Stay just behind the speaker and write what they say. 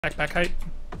Backpack hype.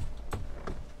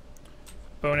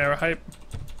 Bow and arrow hype.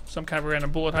 Some kind of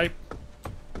random bullet hype.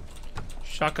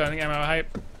 Shotgun ammo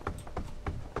hype.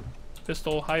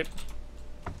 Pistol hype.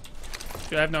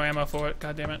 Dude, I have no ammo for it.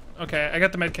 God damn it. Okay, I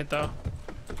got the medkit though.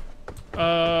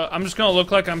 I'm just gonna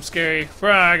look like I'm scary.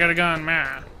 Bruh, I got a gun,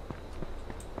 man.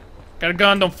 Got a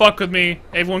gun, don't fuck with me.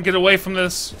 Everyone get away from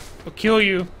this. I'll kill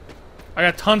you. I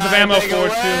got tons of ammo for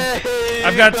it too.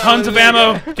 I've got tons of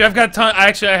ammo. Dude, I've got tons.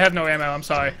 Actually, I have no ammo. I'm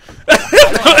sorry.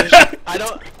 I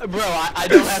don't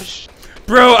have.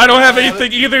 Bro, I don't have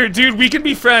anything either, dude. We can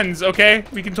be friends, okay?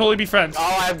 We can totally be friends.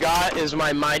 All I've got is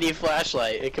my mighty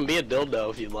flashlight. It can be a dildo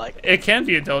if you'd like. It can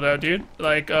be a dildo, dude.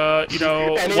 Like, you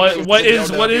know, what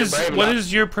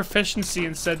is your proficiency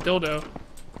in said dildo?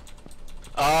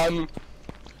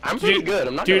 I'm pretty good.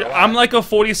 I'm not dude. Gonna lie. I'm like a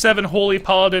 47 holy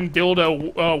paladin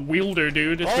dildo wielder,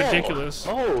 dude. It's ridiculous.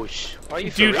 Oh, are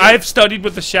you? Dude, I've studied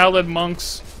with the Shaolin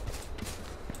monks.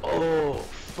 Oh,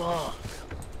 fuck.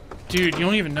 Dude, you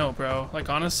don't even know, bro. Like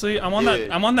honestly, I'm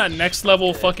on that next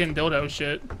level fucking dildo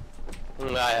shit.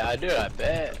 I do. I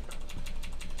bet.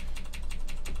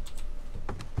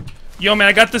 Yo, man,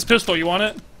 I got this pistol. You want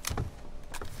it?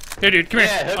 Here, dude. Come here.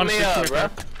 Hook Honestly, me up, come here,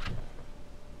 bro.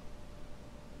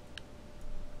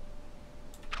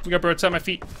 We got bro. It's at my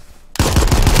feet.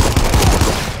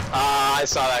 I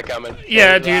saw that coming.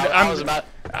 Yeah, dude.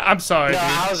 I'm sorry. No,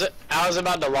 dude. I was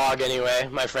about to log anyway.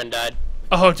 My friend died.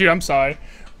 Oh, dude, I'm sorry.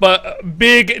 But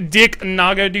big dick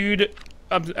Naga, dude,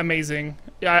 amazing.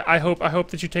 Yeah, I hope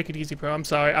that you take it easy, bro. I'm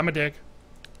sorry, I'm a dick.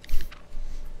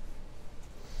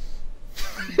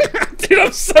 Dude,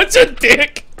 I'm such a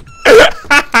dick.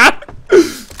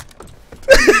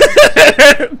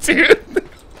 Dude.